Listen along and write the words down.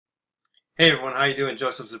Hey everyone, how you doing?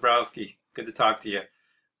 Joseph Zabrowski. Good to talk to you.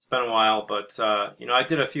 It's been a while, but I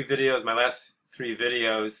did a few videos. My last three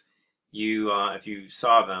videos, if you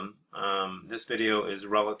saw them, this video is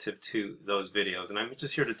relative to those videos, and I'm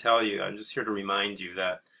just here to tell you, I'm just here to remind you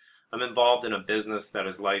that I'm involved in a business that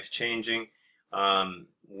is life-changing.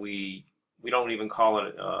 We don't even call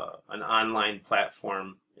it an online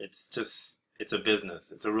platform. It's a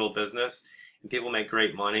business. It's a real business, and people make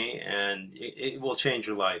great money, and it will change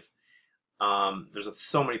your life. There's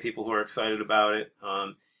so many people who are excited about it.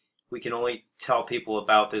 We can only tell people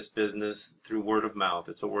about this business through word of mouth.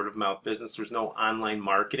 It's a word of mouth business. There's no online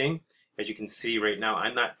marketing. As you can see right now,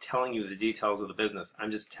 I'm not telling you the details of the business. I'm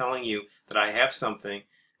just telling you that I have something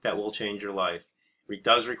that will change your life. It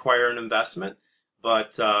does require an investment,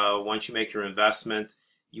 but once you make your investment,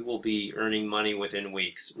 you will be earning money within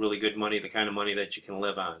weeks. Really good money, the kind of money that you can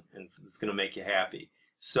live on, and it's going to make you happy.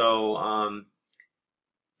 So,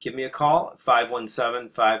 give me a call at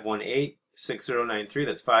 517-518-6093.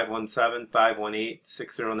 That's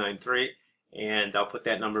 517-518-6093. And I'll put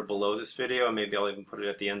that number below this video. Maybe I'll even put it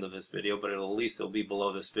at the end of this video, but at least it'll be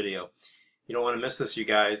below this video. You don't want to miss this, you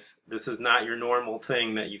guys. This is not your normal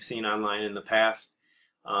thing that you've seen online in the past.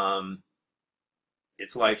 Um,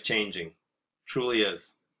 it's life-changing. Truly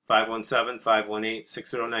is.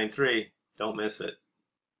 517-518-6093. Don't miss it.